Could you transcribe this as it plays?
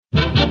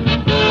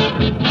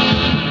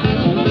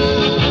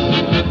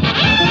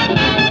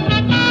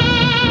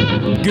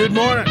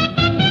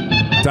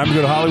Time to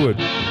go to Hollywood.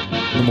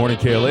 Good morning,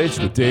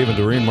 KLH, with Dave and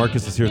Doreen.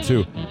 Marcus is here,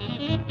 too.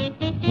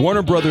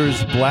 Warner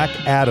Brothers' Black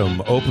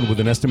Adam opened with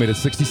an estimated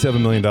 $67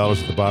 million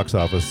at the box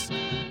office,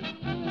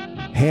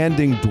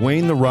 handing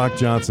Dwayne "The Rock"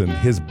 Johnson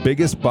his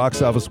biggest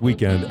box office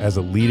weekend as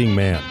a leading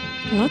man.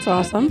 That's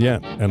awesome. Yeah,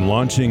 and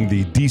launching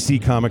the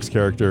DC Comics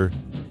character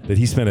that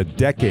he spent a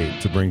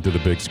decade to bring to the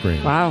big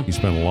screen. Wow. He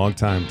spent a long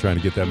time trying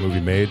to get that movie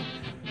made.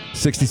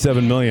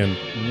 $67 million,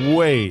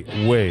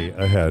 way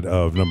ahead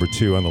of number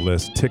 2 on the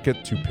list,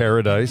 Ticket to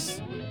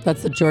Paradise.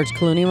 That's the George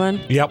Clooney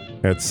one? Yep.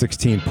 At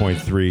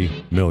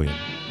 $16.3 million.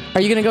 Are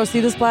you going to go see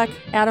this, Black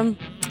Adam?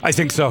 I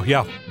think so,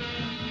 yeah.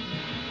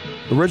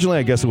 Originally,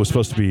 I guess it was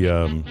supposed to be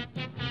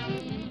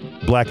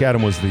Black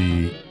Adam was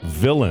the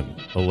villain,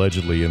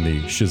 allegedly, in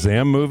the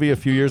Shazam movie a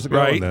few years ago.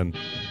 Right. And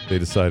then they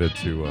decided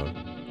to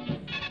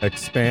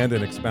expand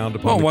and expound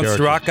upon the once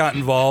character. The Rock got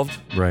involved.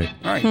 Right.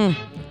 All right.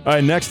 All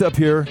right, next up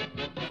here,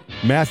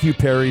 Matthew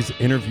Perry's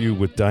interview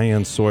with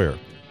Diane Sawyer.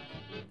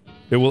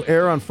 It will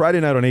air on Friday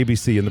night on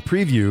ABC. In the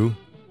preview,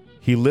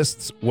 he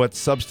lists what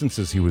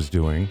substances he was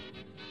doing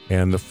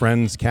and the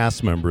Friends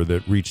cast member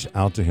that reached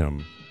out to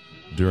him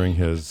during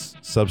his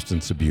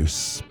substance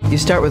abuse. You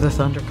start with a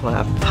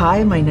thunderclap.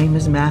 Hi, my name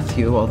is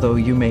Matthew, although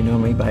you may know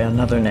me by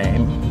another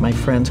name. My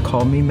friends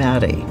call me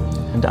Maddie,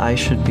 and I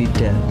should be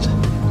dead.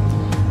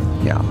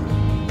 Yeah,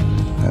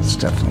 that's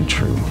definitely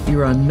true.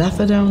 You're on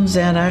methadone,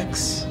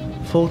 Xanax,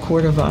 full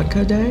quart of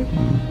vodka a day?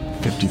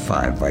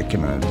 55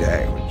 Vicodin a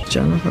day.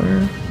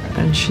 Jennifer,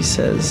 and she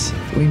says,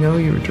 we know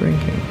you were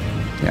drinking.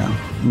 Yeah,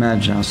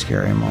 imagine how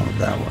scary a moment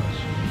that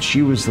was.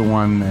 She was the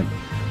one that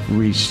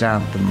reached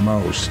out the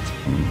most.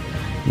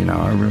 And,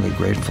 I'm really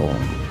grateful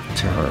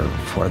to her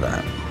for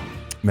that.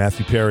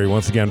 Matthew Perry,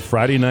 once again,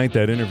 Friday night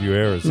that interview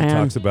airs. Man. He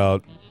talks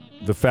about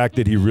the fact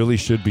that he really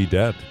should be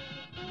dead.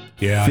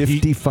 Yeah.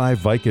 55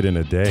 Vicodin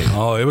a day.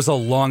 It was a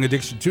long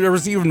addiction, too. There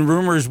was even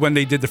rumors when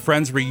they did the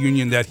Friends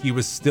reunion that he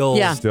was still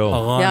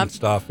along and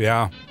stuff.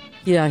 Yeah.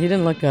 Yeah, he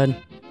didn't look good.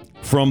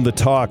 From The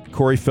Talk,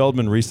 Corey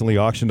Feldman recently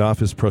auctioned off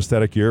his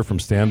prosthetic ear from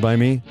Stand By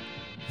Me,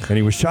 and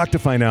he was shocked to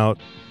find out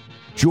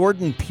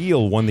Jordan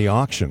Peele won the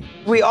auction.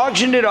 We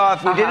auctioned it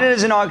off. We did it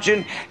as an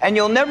auction, and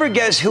you'll never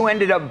guess who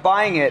ended up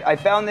buying it. I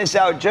found this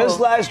out just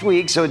last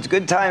week, so it's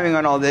good timing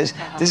on all this.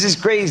 This is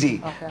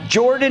crazy. Okay.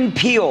 Jordan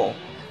Peele.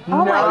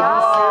 Oh my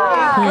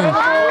God.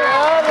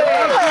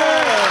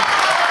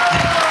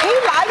 He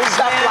likes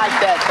stuff like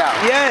that,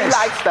 though. Yes. He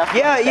likes stuff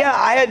like that. Yeah.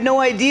 I had no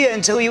idea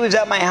until he was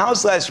at my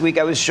house last week.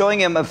 I was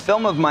showing him a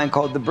film of mine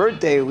called The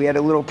Birthday. We had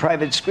a little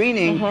private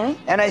screening,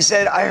 and I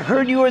said, I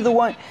heard you were the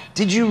one.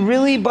 Did you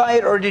really buy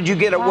it, or did you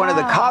get one of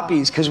the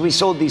copies? Because we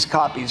sold these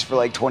copies for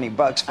like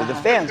 $20 for the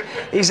fans.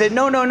 He said,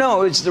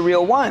 no, it's the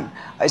real one.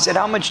 I said,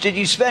 how much did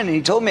you spend? And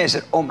he told me. I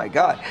said, oh my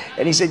God.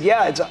 And he said,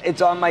 yeah,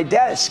 it's on my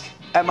desk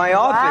at my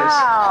office.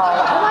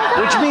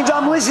 Wow. Which means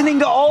I'm listening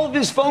to all of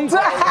his phone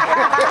calls.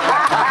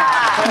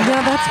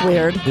 Yeah, that's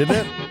weird. Isn't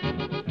it?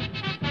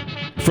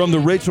 From the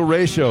Rachel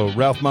Ray Show,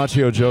 Ralph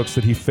Macchio jokes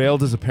that he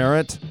failed as a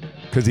parent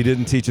because he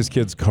didn't teach his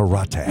kids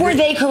karate. Were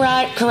they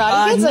karate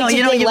kids? No,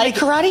 Did they like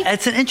karate?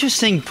 It's an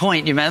interesting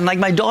point, Like,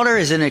 my daughter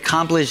is an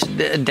accomplished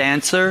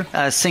dancer,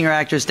 singer,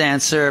 actress,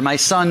 dancer. My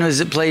son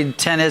played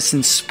tennis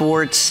and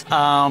sports.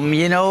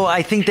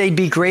 I think they'd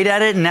be great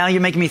at it, and now you're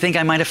making me think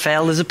I might have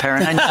failed as a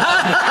parent.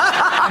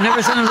 I've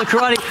never sent them to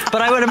karate,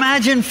 but I would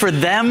imagine for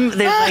them,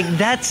 they're like,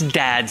 that's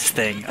Dad's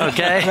thing,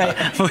 okay?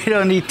 Right. We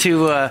don't need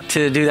to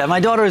do that. My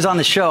daughter was on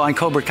the show on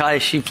Cobra Kai.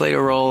 She played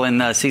a role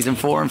in season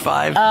 4 and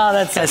 5. Oh,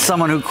 that's as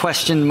someone who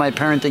questioned my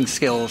parenting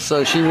skills,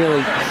 so she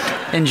really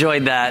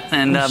enjoyed that.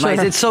 And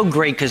it's so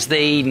great because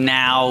they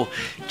now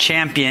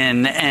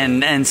champion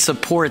and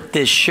support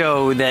this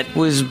show that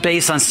was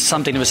based on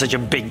something that was such a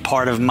big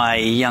part of my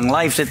young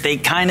life that they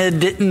kind of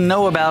didn't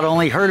know about,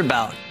 only heard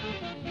about.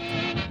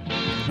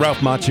 Ralph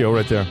Macchio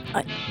right there.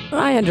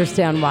 I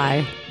understand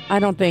why. I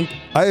don't think...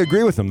 I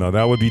agree with him, though.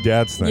 That would be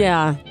Dad's thing.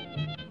 Yeah.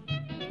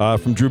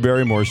 From Drew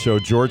Barrymore's show,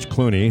 George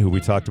Clooney, who we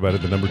talked about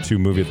at the number 2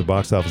 movie at the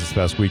box office this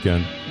past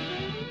weekend,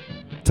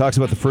 talks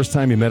about the first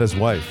time he met his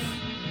wife,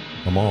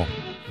 Amal.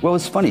 Well,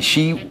 it's funny.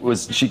 She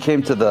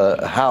came to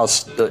the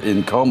house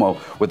in Como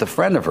with a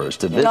friend of hers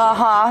to visit.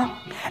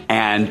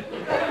 And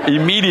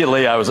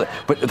immediately I was like,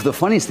 but the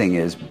funniest thing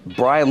is,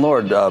 Brian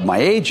Lord, my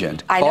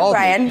agent, I know called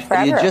Brian me, forever.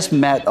 and he had just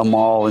met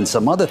Amal and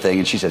some other thing,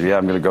 and she said, yeah,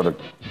 I'm going to go to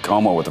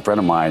Como with a friend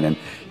of mine. And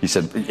he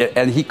said,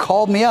 and he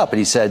called me up and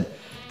he said,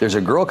 there's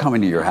a girl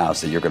coming to your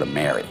house that you're going to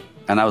marry.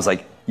 And I was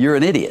like, you're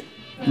an idiot.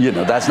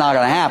 That's not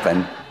going to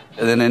happen.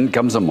 And then in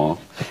comes Amal,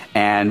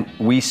 and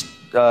we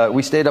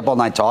stayed up all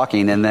night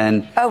talking, and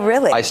then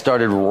I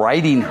started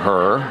writing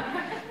her.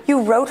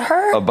 You wrote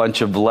her? A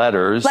bunch of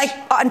letters. Like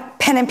on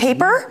pen and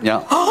paper?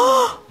 Yeah.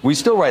 We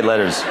still write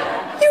letters.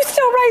 You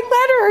still write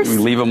letters? We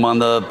leave them on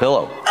the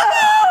pillow.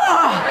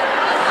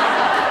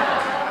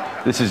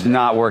 This is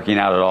not working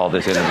out at all,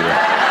 this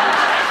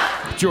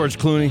interview. George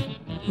Clooney.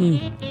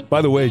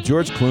 By the way,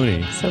 George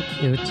Clooney. So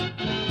cute.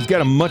 He's got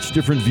a much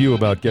different view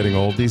about getting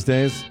old these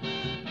days.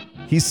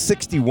 He's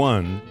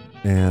 61,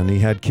 and he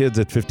had kids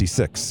at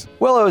 56.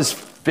 Well, I was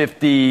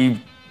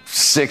 56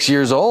 6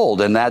 years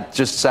old, and that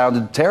just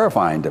sounded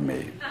terrifying to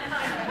me.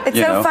 It's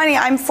so funny.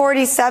 I'm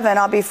 47.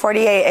 I'll be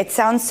 48. It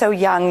sounds so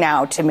young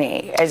now to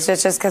me. It's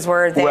just because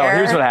we're there. Well,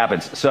 here's what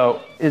happens.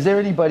 So, is there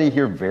anybody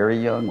here very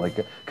young?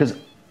 Like, because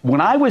when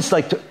I was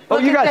like, you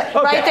guys,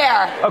 okay. Right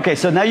there. Okay,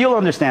 so now you'll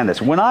understand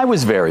this. When I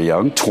was very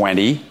young,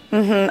 20.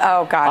 Mm-hmm.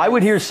 Oh God. I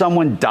would hear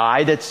someone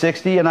died at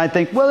 60, and I'd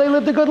think, well, they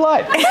lived a good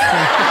life. Right?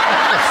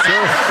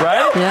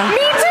 Yeah. Me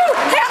too.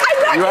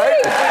 I'm not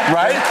kidding.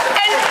 Right?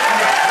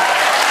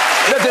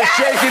 And they're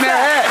shaking their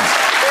heads.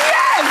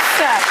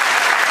 Yes.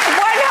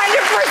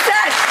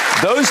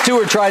 100%. Those two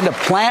are trying to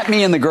plant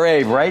me in the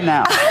grave right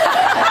now.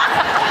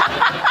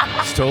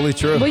 It's totally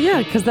true. Well,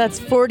 yeah, because that's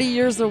 40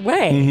 years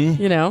away,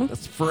 you know?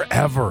 That's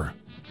forever.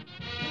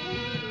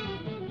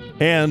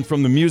 And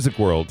from the music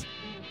world,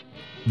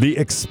 the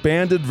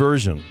expanded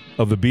version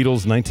of the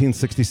Beatles'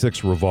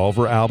 1966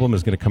 Revolver album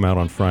is going to come out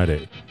on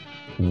Friday.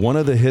 One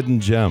of the hidden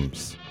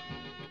gems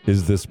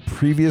is this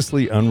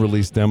previously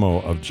unreleased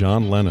demo of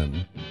John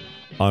Lennon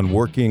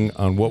working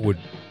on what would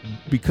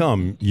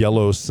become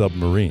Yellow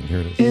Submarine.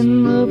 Here it is.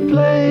 In the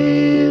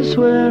place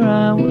where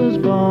I was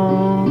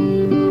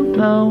born,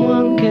 no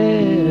one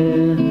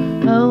cared,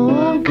 no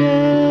one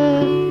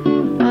cared.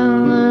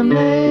 And the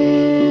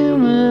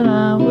name when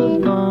I was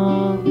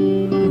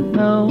born,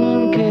 no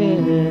one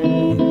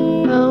cared,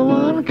 no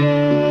one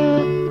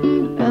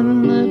cared.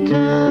 And the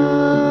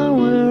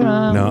town where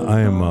I Now,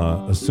 I am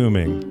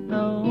assuming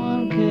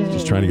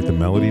just trying to get the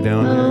melody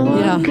down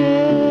here. Yeah.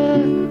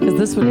 Because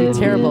this would be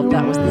terrible if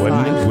that was the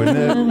song. Wouldn't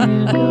it?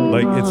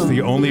 Like, it's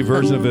the only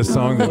version of this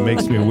song that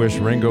makes me wish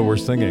Ringo were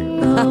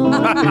singing.